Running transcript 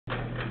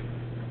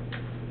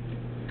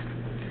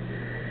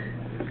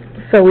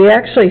So we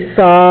actually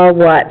saw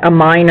what a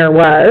minor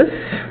was,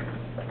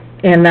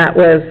 and that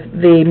was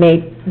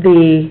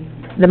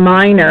the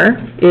minor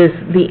is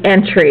the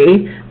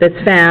entry that's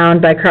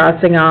found by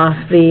crossing off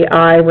the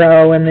I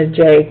row and the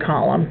J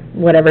column.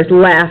 Whatever's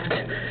left,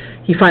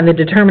 you find the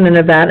determinant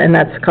of that, and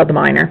that's called the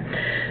minor.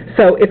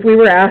 So if we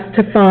were asked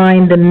to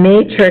find the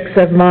matrix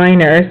of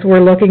minors,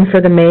 we're looking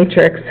for the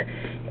matrix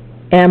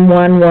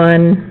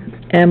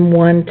M11,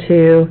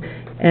 M12,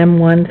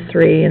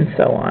 M13, and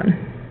so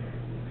on.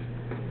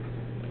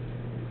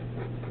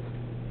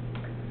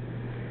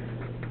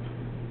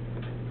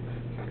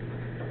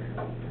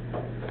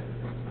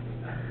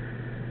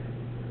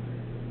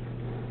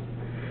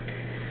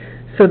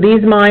 So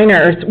these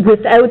minors,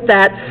 without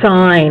that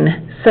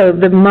sign, so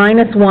the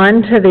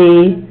 -1 to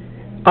the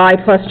I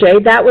plus J,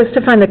 that was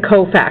to find the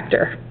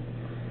cofactor,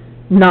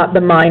 not the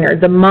minor.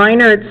 The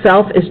minor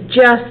itself is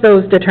just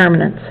those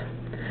determinants.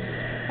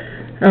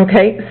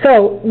 Okay,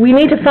 so we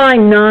need to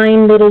find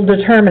 9 little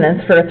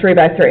determinants for a 3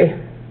 by 3.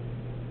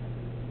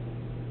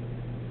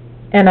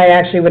 And I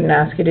actually wouldn't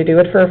ask you to do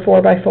it for a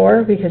 4 by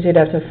 4 because you'd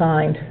have to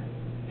find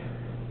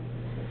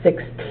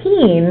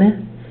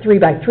 16 3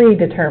 by 3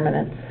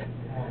 determinants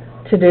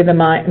to do the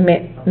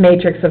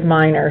matrix of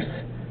minors,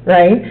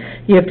 right?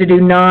 You have to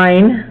do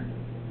 9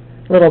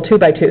 little 2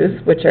 by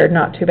 2s, which are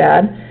not too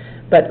bad,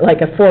 but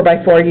like a 4 by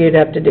 4, you'd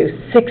have to do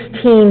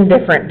 16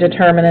 different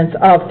determinants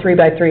of 3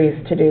 by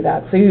 3s to do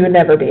that, so you would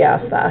never be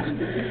asked that.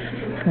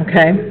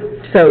 Okay,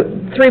 so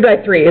 3 by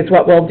 3 is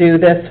what we'll do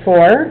this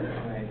for.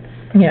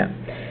 Yeah.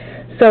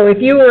 So if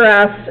you were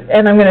asked,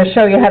 and I'm going to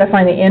show you how to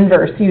find the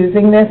inverse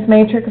using this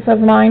matrix of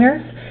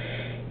minors.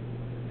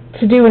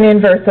 To do an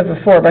inverse of a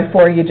 4 by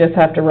 4, you just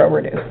have to row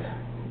reduce,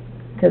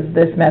 because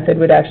this method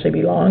would actually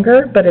be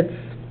longer, but it's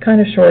kind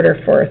of shorter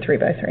for a 3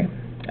 by 3.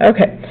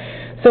 Okay,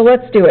 so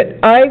let's do it.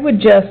 I would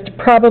just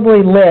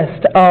probably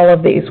list all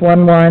of these,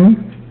 1,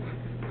 1,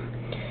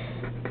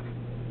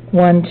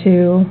 1,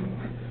 2,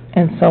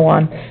 and so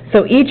on.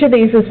 So each of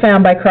these is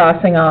found by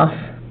crossing off.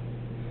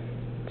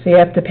 So you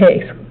have to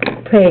pay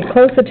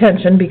close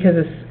attention,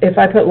 because if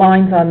I put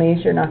lines on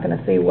these, you're not going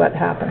to see what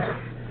happened.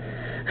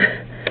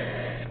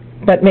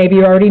 But maybe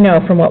you already know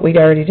from what we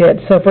already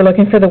did. So if we're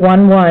looking for the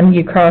 1, 1,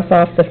 you cross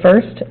off the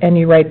first and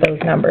you write those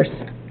numbers.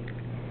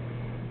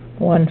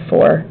 1,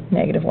 4,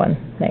 -1,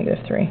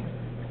 -3.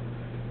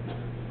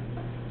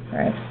 All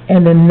right.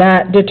 And then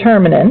that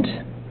determinant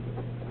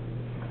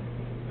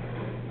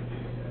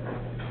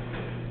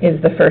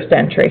is the first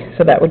entry.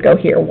 So that would go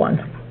here,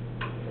 1.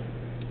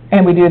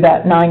 And we do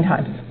that 9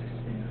 times.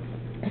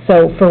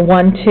 So for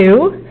 1,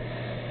 2,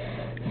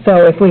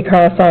 so if we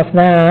cross off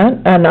that,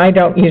 and I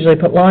don't usually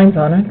put lines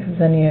on it because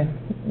then you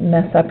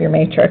mess up your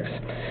matrix.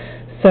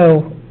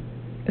 So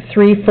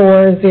 3,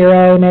 4,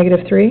 0,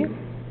 -3.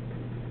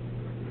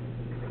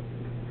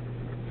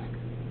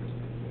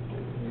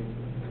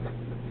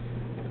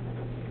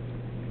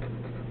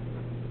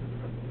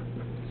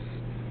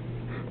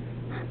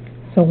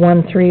 So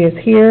 1, 3 is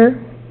here.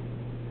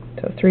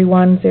 So 3,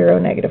 1, 0,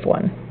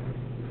 -1.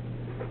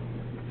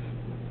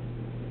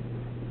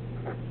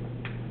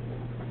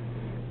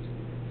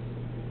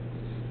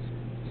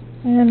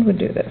 And we'll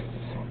do this.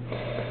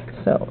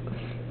 So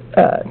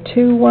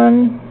 2,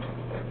 1,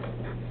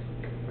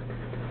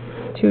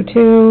 2,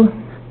 2,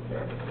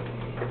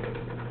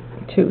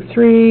 2,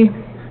 3,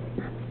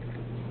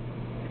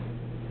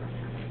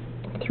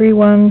 3,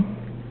 1,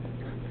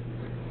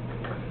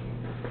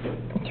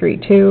 3,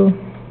 2,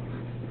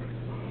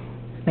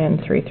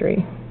 and 3,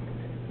 3.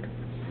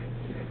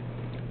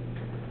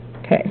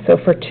 Okay, so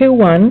for 2,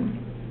 1,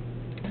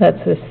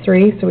 that's this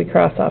 3, so we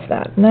cross off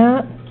that and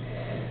that.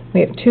 We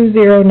have 2,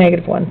 0,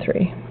 -1,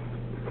 3.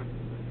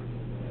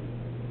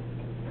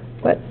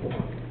 What?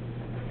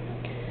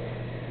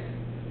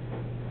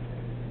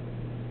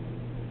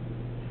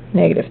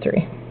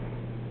 -3.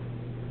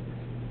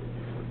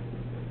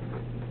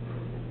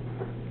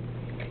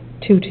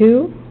 2,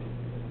 2,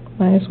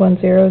 -1,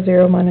 0,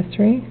 0,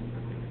 -3.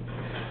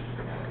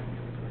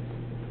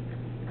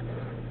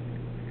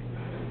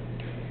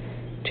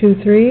 2,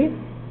 3,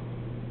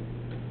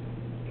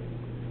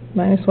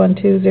 -1,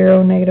 2,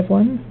 0,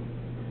 -1.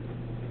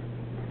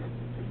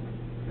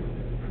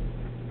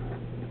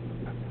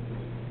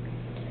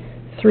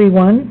 3,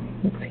 1,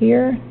 it's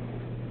here.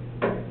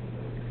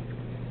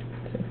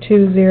 So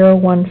 2, 0,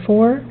 1,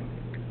 4.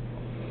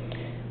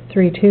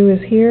 3, 2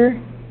 is here.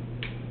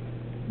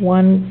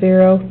 1,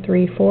 0,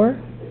 3, 4.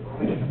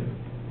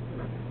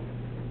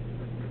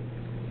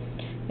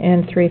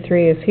 And 3,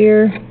 3 is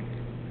here.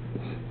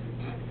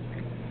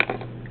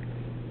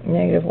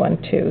 -1,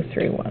 2,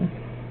 3, 1.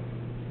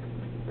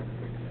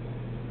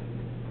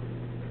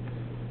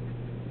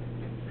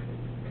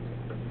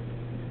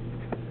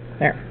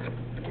 There.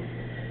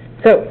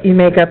 So you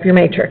make up your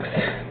matrix,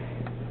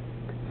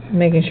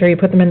 making sure you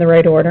put them in the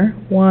right order.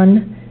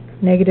 1,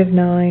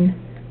 -9,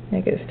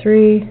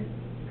 -3.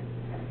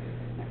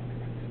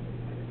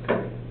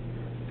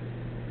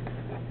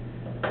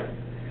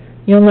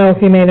 You'll know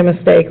if you made a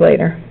mistake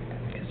later,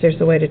 because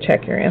there's a way to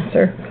check your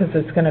answer, because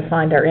it's going to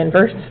find our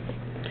inverse.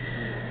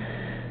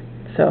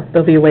 So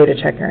there'll be a way to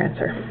check your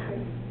answer.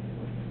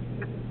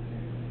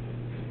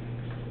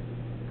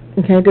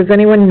 Okay, does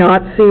anyone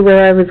not see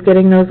where I was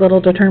getting those little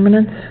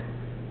determinants?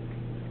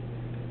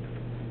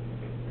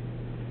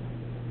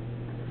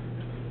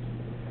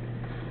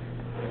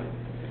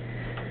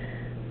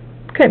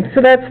 Okay,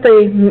 so that's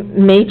the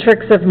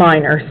matrix of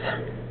minors.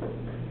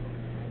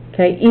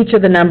 Okay, each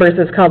of the numbers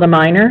is called a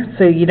minor,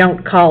 so you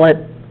don't call it,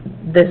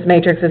 this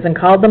matrix isn't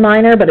called the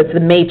minor, but it's the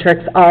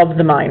matrix of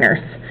the minors,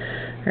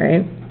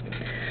 right?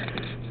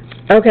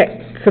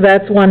 Okay, so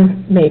that's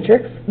one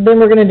matrix. Then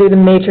we're going to do the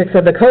matrix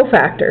of the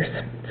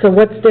cofactors. So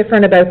what's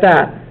different about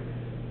that?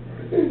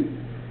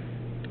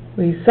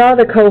 We saw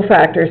the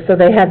cofactors, so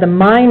they had the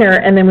minor,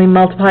 and then we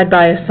multiplied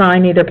by a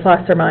sign, either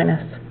plus or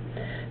minus.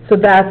 So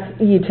that's,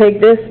 you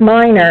take this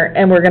minor,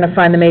 and we're going to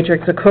find the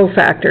matrix of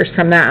cofactors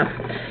from that,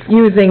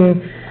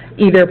 using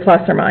either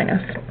plus or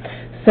minus.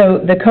 So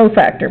the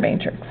cofactor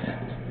matrix.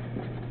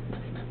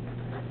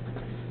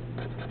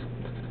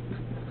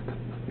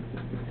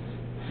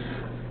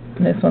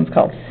 And this one's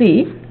called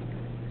C,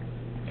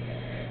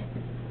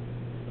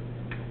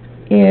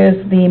 is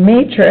the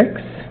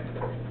matrix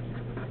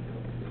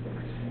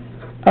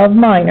of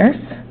minors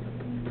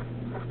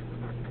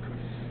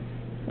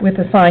with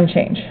a sign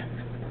change.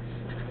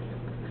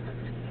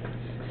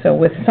 So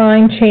with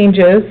sign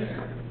changes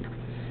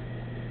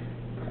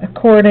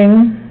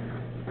according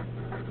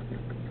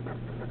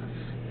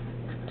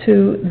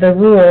to the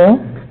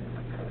rule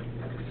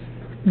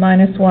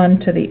 -1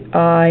 to the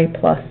I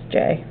plus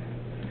j.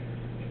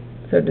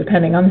 So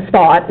depending on the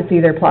spot, it's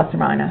either plus or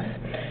minus.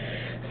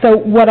 So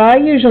what I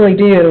usually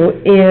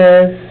do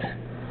is,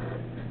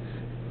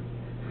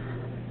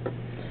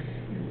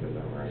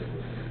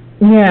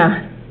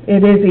 yeah,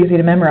 it is easy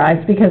to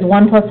memorize, because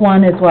 1 plus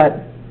 1 is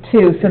what?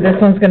 2. So this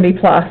one's going to be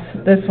plus,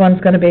 this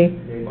one's going to be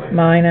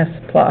minus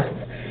plus.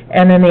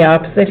 And then the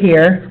opposite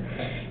here.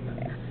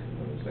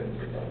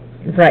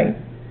 Right.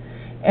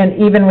 And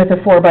even with a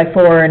 4x4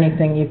 or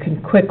anything, you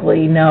can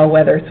quickly know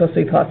whether it's supposed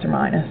to be plus or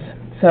minus.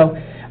 So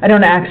I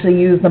don't actually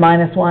use the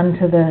 -1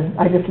 to the,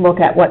 I just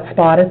look at what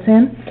spot it's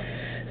in.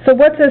 So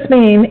what this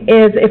means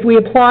is if we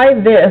apply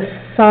this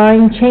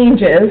sign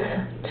changes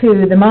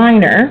to the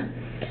minor,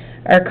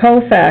 our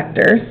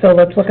cofactor, so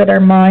let's look at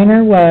our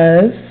minor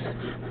was,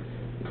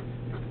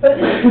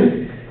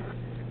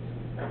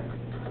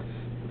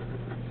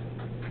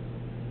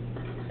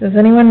 does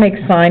anyone make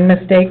sign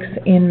mistakes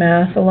in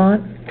math a lot?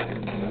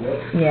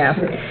 Yeah.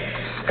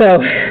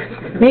 So,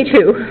 me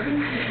too.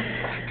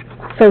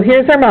 So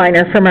here's our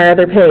minor from our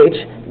other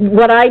page.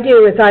 What I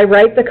do is I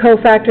write the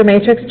cofactor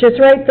matrix, just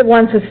write the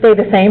ones that stay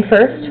the same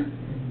first.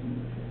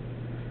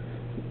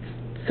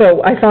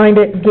 So I find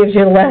it gives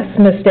you less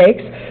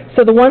mistakes.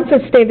 So the ones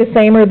that stay the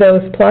same are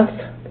those plus.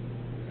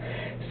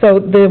 So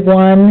the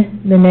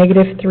 1, the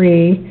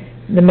 -3,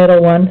 the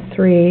middle one,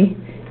 3,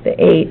 the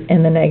 8,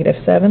 and the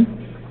 -7.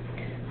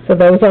 So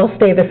those all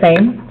stay the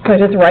same. So I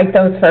just write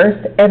those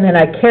first, and then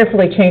I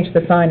carefully change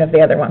the sign of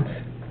the other ones.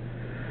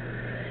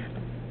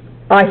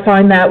 I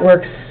find that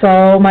works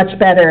so much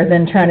better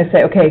than trying to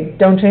say, okay,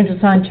 don't change the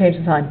sign, change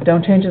the sign.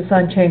 Don't change the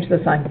sign, change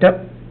the sign. Don't,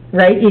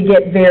 right? You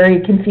get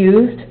very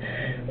confused,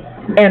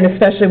 and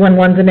especially when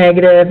one's a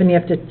negative and you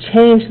have to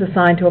change the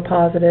sign to a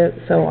positive,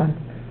 so on.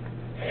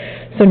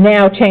 So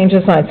now change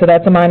the sign. So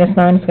that's a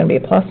 -9. It's going to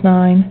be a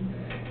 +9,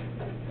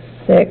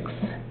 6,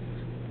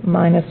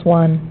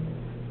 -1,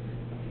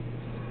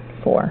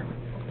 4.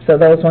 So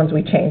those ones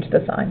we change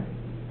the sign.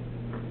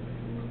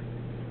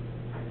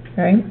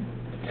 All right?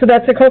 So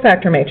that's the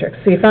cofactor matrix.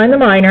 So you find the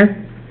minor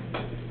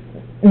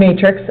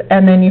matrix,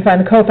 and then you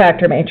find the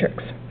cofactor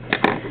matrix.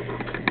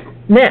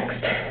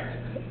 Next,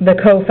 the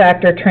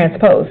cofactor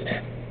transposed.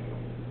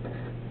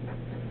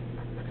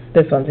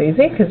 This one's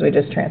easy because we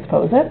just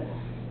transpose it.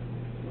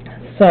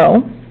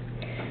 So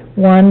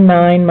 1,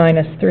 9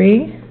 minus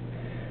 3,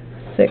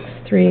 6,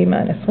 3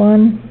 minus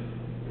 1,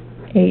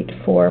 8,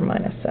 4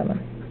 minus 7.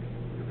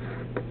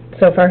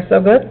 So far, so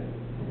good?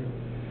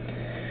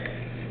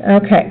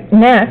 Okay,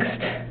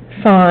 next,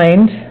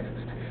 find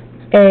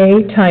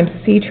A times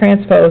C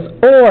transpose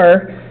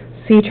or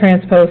C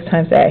transpose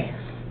times A.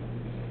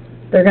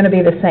 They're going to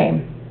be the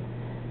same.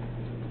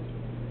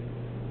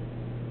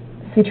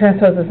 C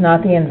transpose is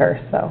not the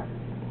inverse, though.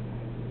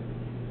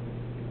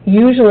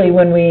 Usually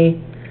when we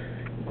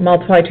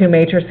multiply two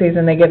matrices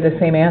and they give the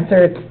same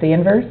answer, it's the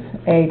inverse,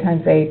 A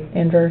times A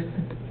inverse.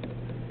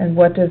 And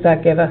what does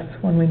that give us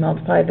when we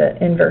multiply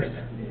the inverse?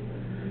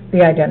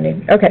 The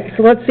identity. Okay,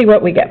 so let's see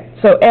what we get.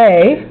 So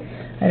A,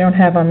 I don't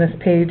have on this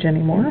page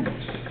anymore.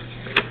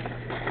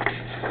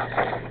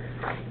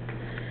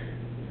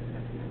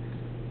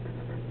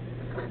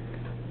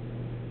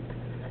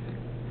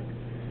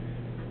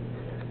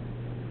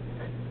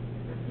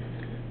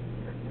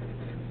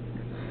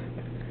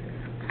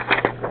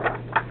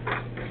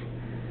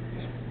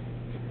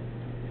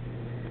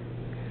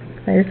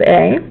 There's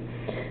A.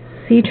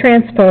 C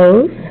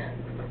transpose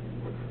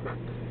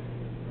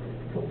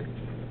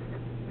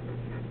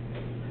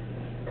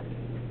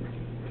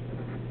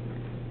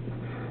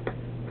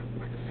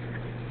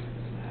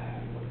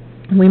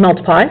we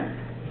multiply.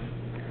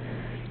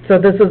 So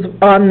this is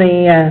on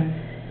the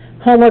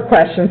homework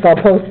questions. I'll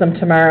post them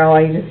tomorrow.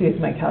 I just used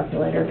my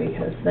calculator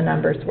because the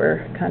numbers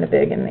were kind of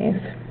big in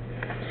these.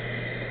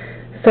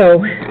 So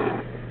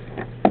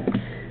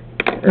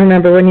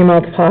remember when you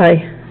multiply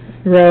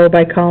row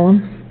by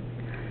column,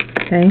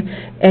 okay?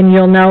 And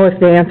you'll know if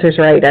the answer's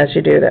right as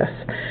you do this.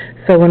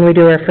 So when we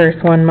do our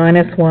first one,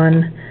 minus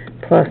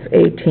 1 plus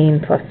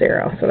 18 plus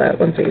 0. So that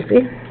one's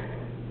easy.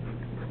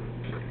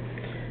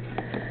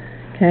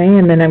 Okay,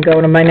 and then I'm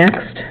going to my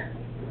next.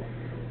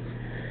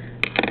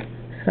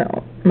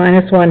 So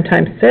minus 1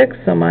 times 6,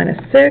 so minus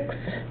 6.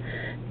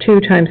 2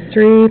 times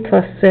 3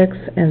 plus 6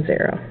 and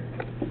 0.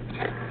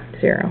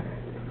 0.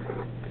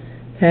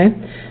 Okay,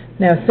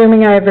 now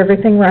assuming I have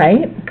everything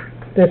right,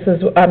 this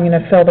is, I'm going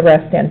to fill the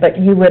rest in, but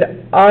you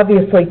would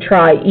obviously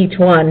try each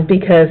one,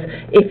 because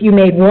if you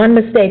made one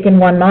mistake in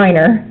one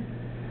minor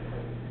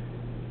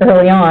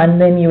early on,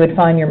 then you would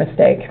find your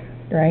mistake,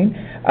 right?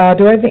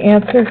 Do I have the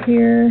answer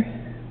here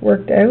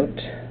worked out?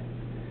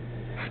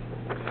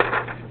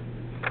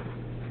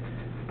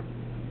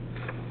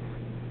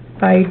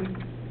 I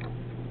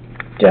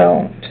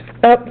don't.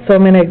 Oh, so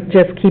I'm going to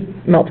just keep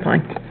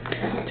multiplying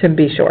to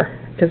be sure,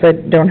 because I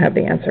don't have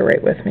the answer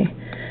right with me.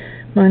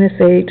 Minus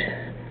 8,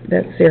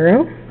 that's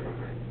 0.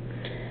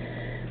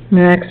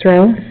 Next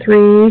row,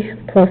 3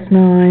 plus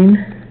 9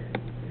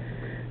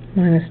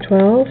 minus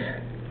 12,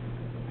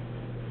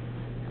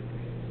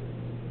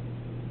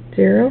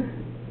 0.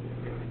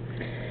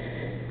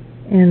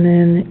 And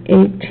then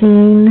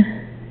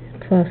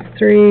 18 plus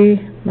 3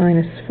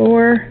 minus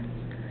 4,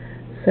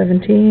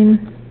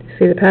 17.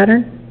 See the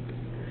pattern?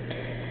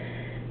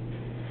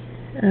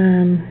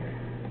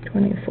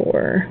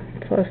 24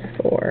 plus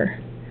 4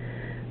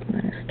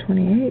 minus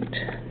 28.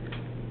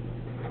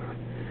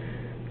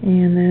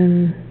 And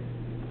then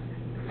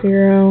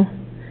 0,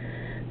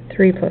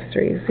 3 plus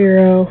 3 is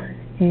 0,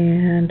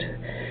 and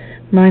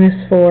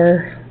minus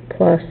 4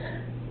 plus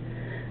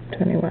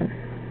 21.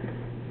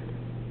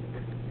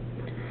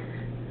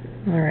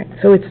 Alright,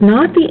 so it's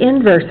not the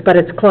inverse, but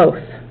it's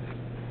close.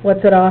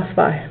 What's it off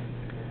by?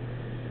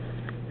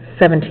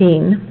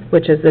 17,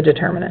 which is the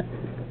determinant.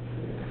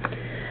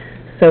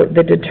 So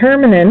the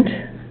determinant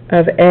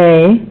of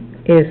A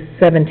is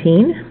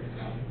 17.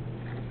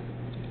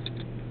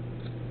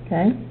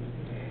 Okay?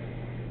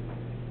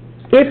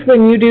 If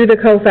when you do the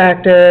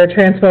cofactor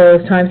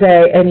transpose times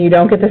A and you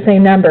don't get the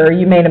same number,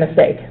 you made a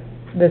mistake.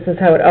 This is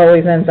how it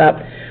always ends up.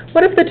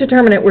 What if the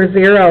determinant were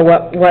 0?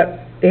 What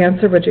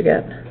answer would you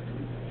get?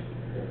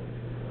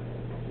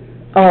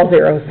 All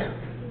zeros.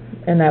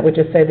 And that would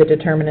just say the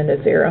determinant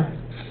is 0,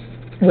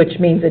 which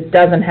means it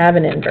doesn't have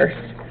an inverse.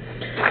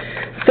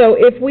 So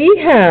if we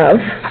have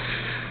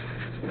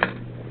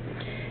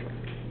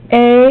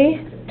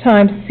A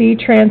times C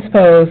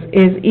transpose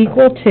is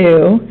equal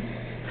to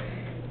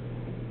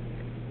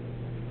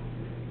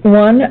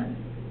 1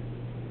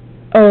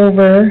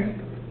 over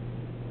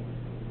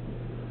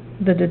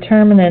the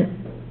determinant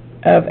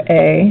of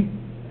A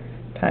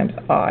times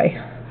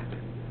I.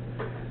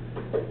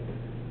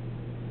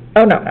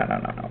 Oh, no,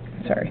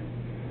 sorry.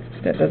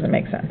 That doesn't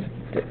make sense.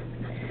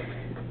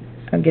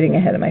 I'm getting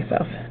ahead of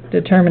myself.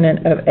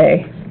 Determinant of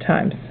A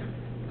times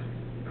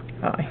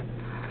I.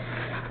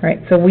 Right,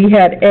 so we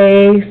had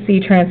A, C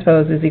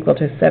transpose is equal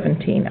to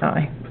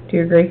 17I. Do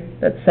you agree?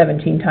 That's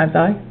 17 times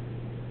I.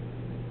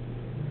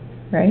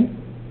 Right?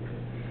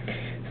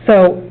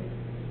 So,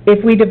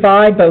 if we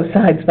divide both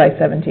sides by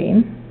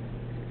 17,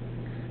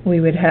 we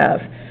would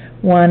have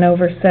 1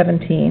 over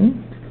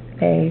 17,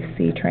 A,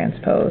 C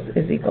transpose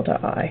is equal to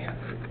I.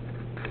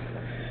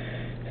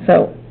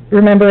 So,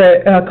 remember,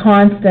 a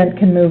constant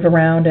can move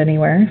around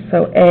anywhere.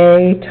 So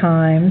A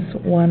times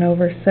 1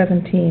 over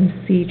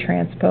 17 C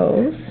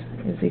transpose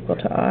is equal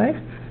to I.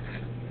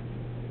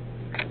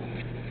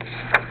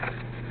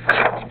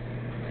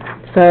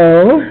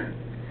 So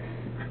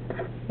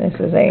this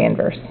is A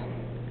inverse.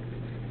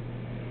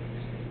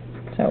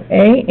 So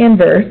A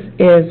inverse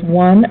is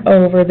 1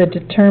 over the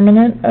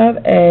determinant of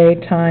A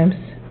times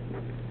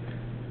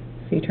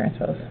C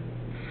transpose.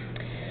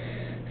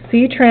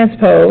 C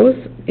transpose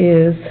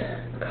is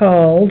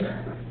called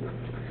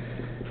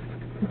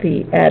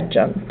the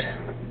adjunct.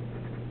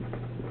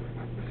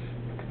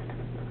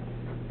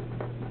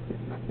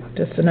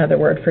 Just another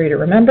word for you to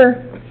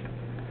remember.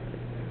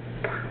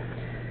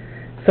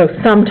 So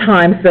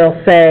sometimes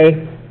they'll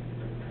say,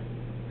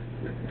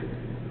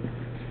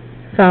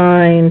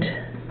 find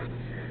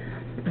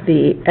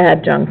the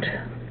adjunct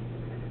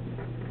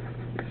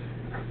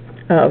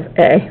of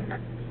A.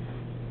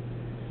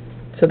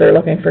 So they're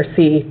looking for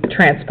C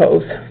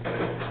transpose.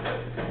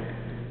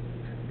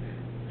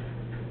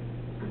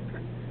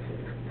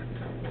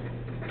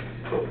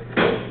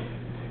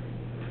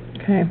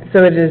 Okay, so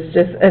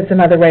it's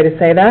another way to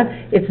say that.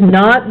 It's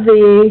not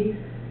the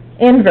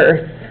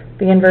inverse.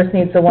 The inverse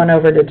needs the 1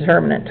 over the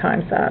determinant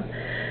times that.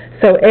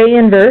 So A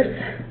inverse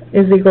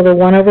is equal to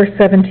 1 over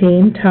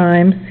 17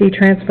 times C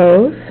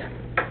transpose,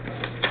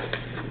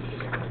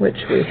 which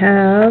we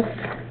have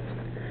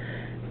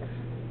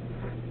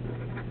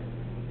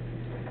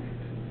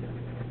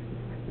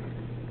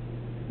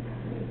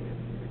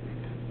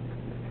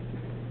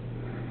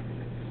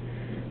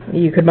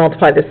You could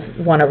multiply this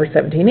 1 over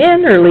 17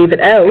 in or leave it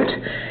out.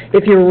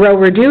 If you're row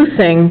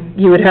reducing,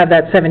 you would have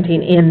that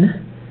 17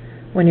 in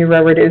when you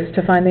row reduce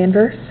to find the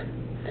inverse.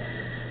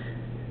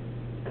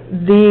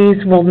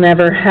 These will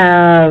never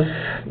have,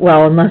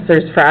 well, unless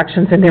there's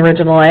fractions in the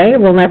original A,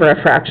 we'll never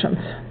have fractions.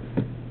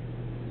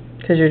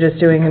 Because you're just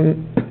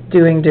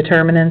doing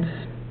determinants,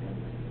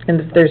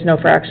 and there's no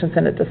fractions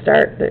in it to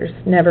start. There's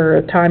never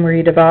a time where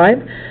you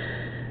divide.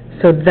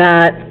 So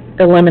that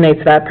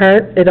eliminates that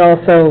part. It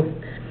also,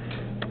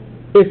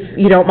 if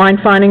you don't mind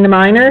finding the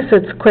minors,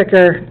 it's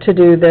quicker to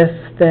do this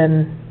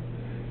than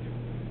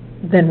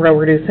row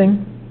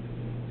reducing.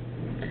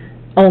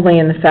 Only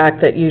in the fact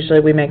that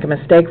usually we make a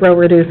mistake row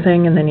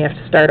reducing, and then you have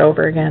to start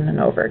over again and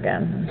over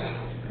again.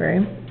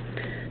 Right?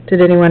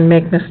 Did anyone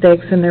make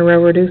mistakes in their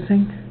row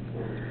reducing?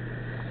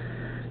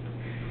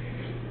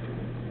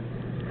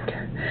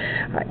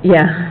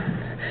 Yeah,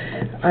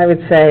 I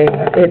would say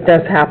it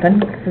does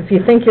happen. If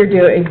you think you're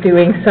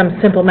doing some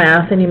simple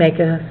math and you make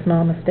a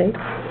small mistake.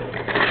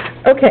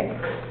 Okay.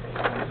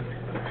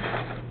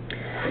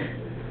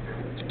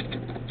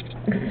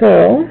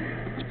 So,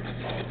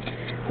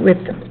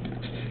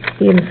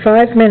 in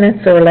 5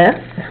 minutes or less,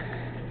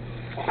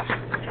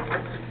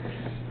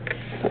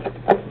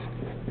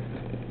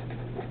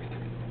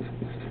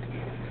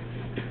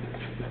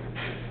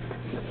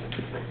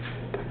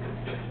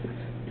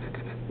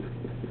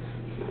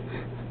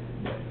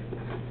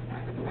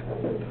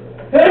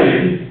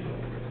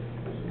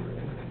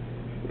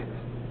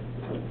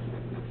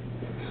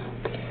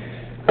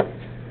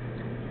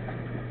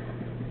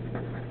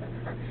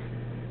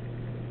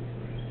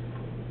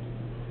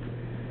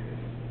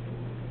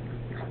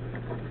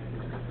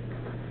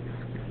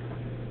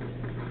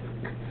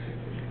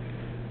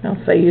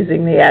 also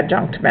using the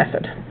adjunct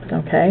method,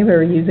 okay?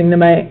 We're using the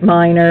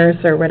minors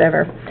or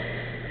whatever.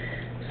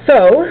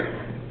 So,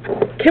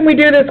 can we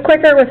do this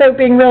quicker without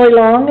being really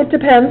long? It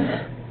depends.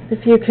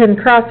 If you can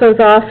cross those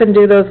off and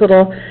do those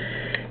little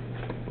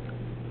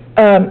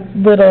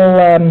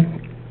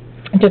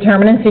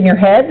determinants in your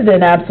head,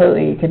 then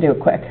absolutely you can do it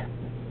quick.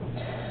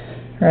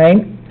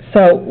 Right?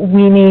 So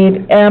we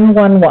need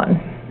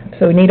M11.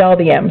 So we need all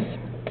the M's.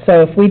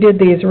 So if we did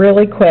these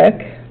really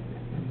quick,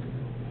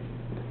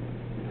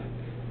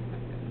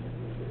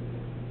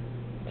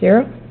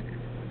 0,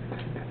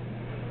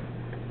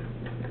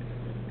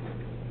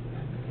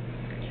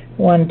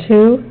 1,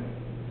 2,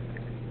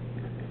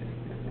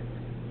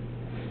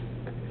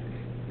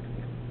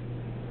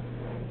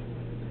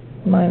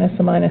 minus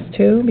a minus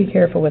 2, be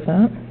careful with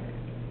that.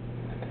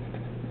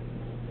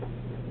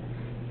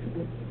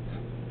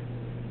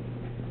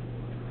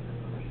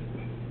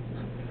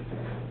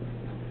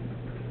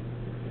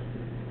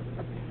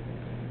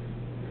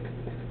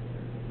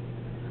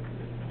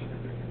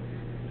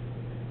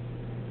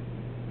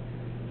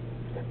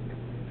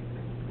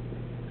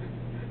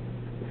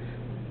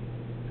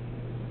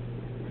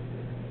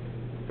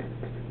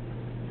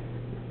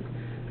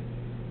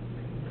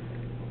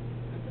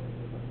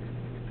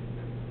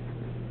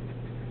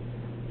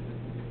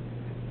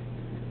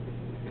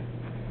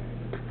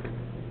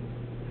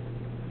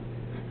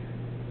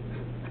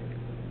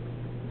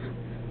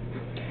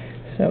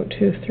 So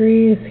 2,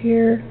 3 is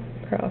here,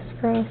 cross,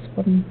 cross,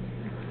 1,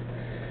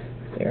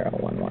 0,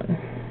 1, 1.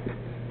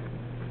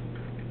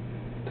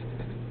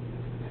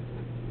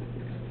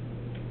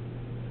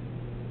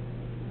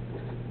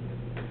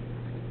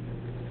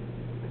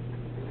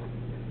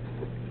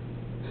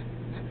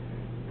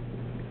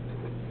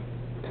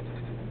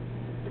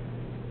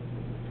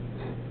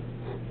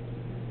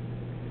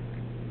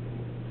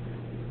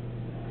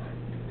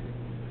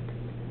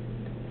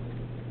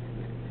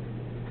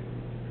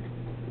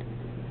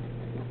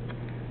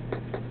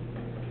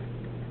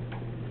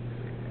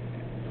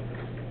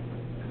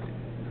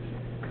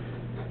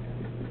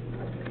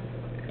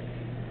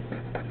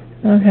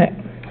 Okay,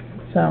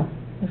 so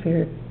if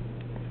you're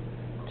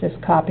just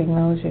copying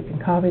those, you can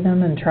copy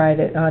them and try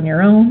it on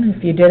your own.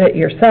 If you did it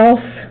yourself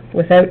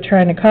without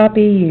trying to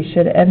copy, you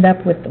should end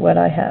up with what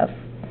I have.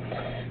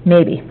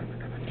 Maybe.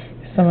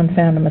 If someone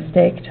found a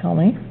mistake, tell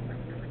me.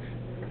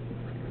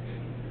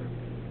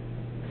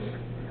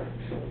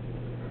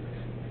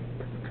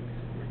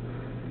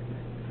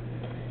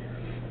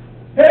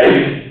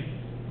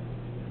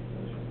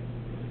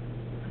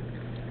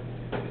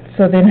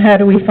 So then how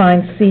do we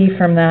find C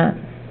from that?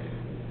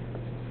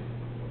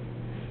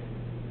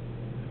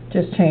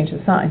 Just change the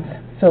signs.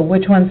 So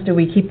which ones do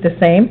we keep the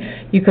same?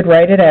 You could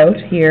write it out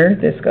here.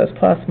 This goes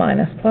plus,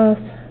 minus, plus.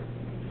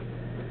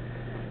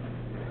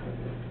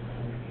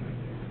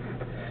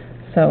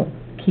 So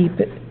keep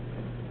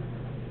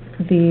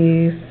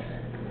these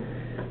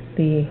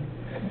the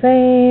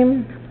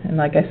same. And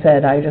like I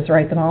said, I just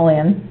write them all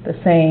in, the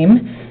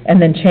same,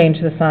 and then change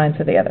the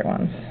signs of the other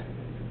ones.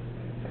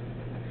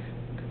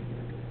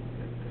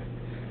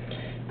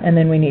 And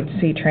then we need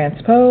C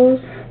transpose.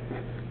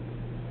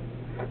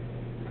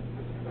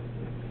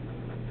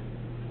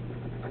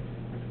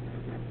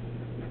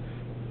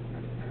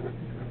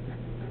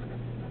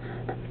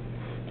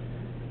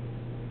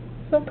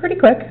 So pretty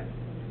quick.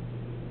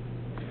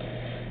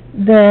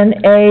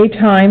 then A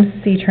times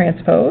C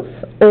transpose,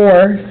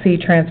 or C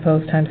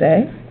transpose times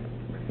A,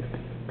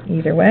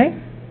 either way.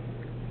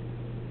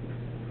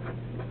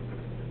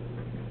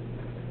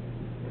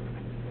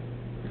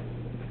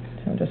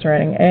 So I'm just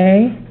writing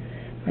A,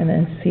 and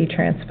then C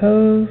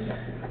transpose.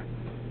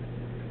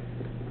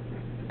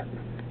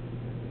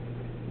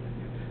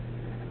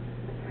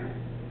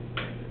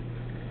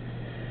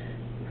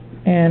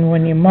 And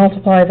when you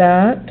multiply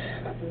that,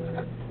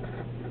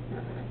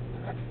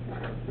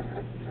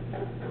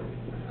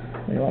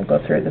 we won't go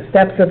through the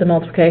steps of the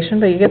multiplication,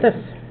 but you get this.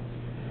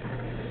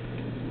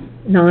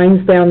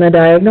 9's down the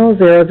diagonal,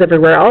 0's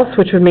everywhere else,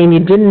 which would mean you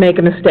didn't make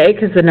a mistake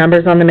because the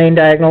numbers on the main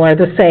diagonal are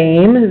the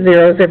same,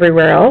 0's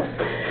everywhere else.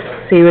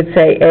 So you would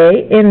say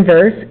A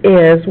inverse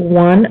is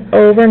 1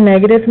 over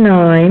negative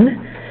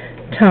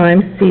 9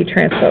 times C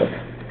transpose.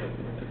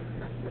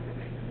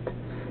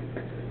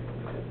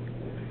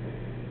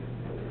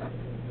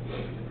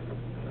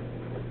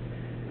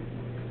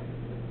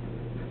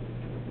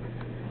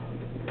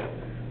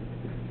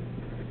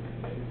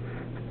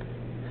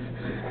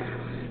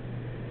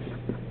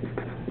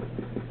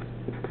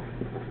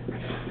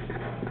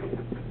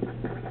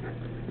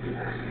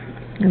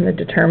 And the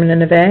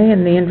determinant of A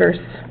and the inverse.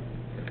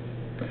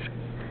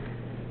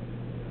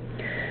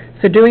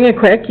 So doing it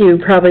quick, you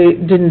probably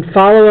didn't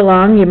follow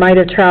along, you might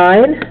have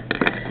tried,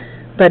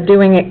 but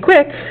doing it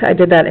quick, I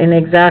did that in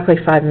exactly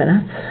 5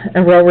 minutes.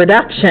 A row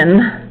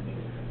reduction,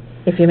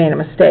 if you made a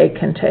mistake,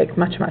 can take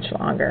much, much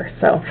longer.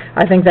 So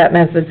I think that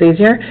method's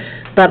easier.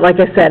 But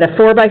like I said, a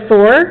 4 by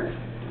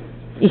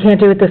 4, you can't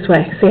do it this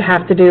way. So you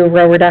have to do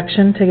row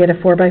reduction to get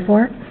a 4 by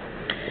 4.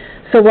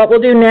 So what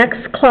we'll do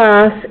next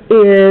class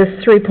is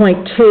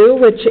 3.2,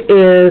 which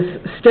is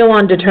still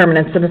on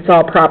determinants, and it's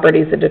all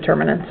properties of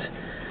determinants.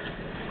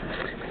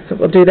 So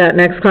we'll do that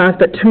next class,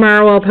 but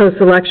tomorrow I'll post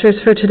the lectures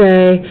for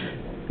today,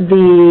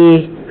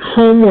 the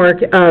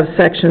homework of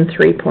section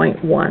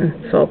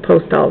 3.1. So I'll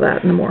post all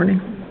that in the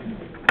morning.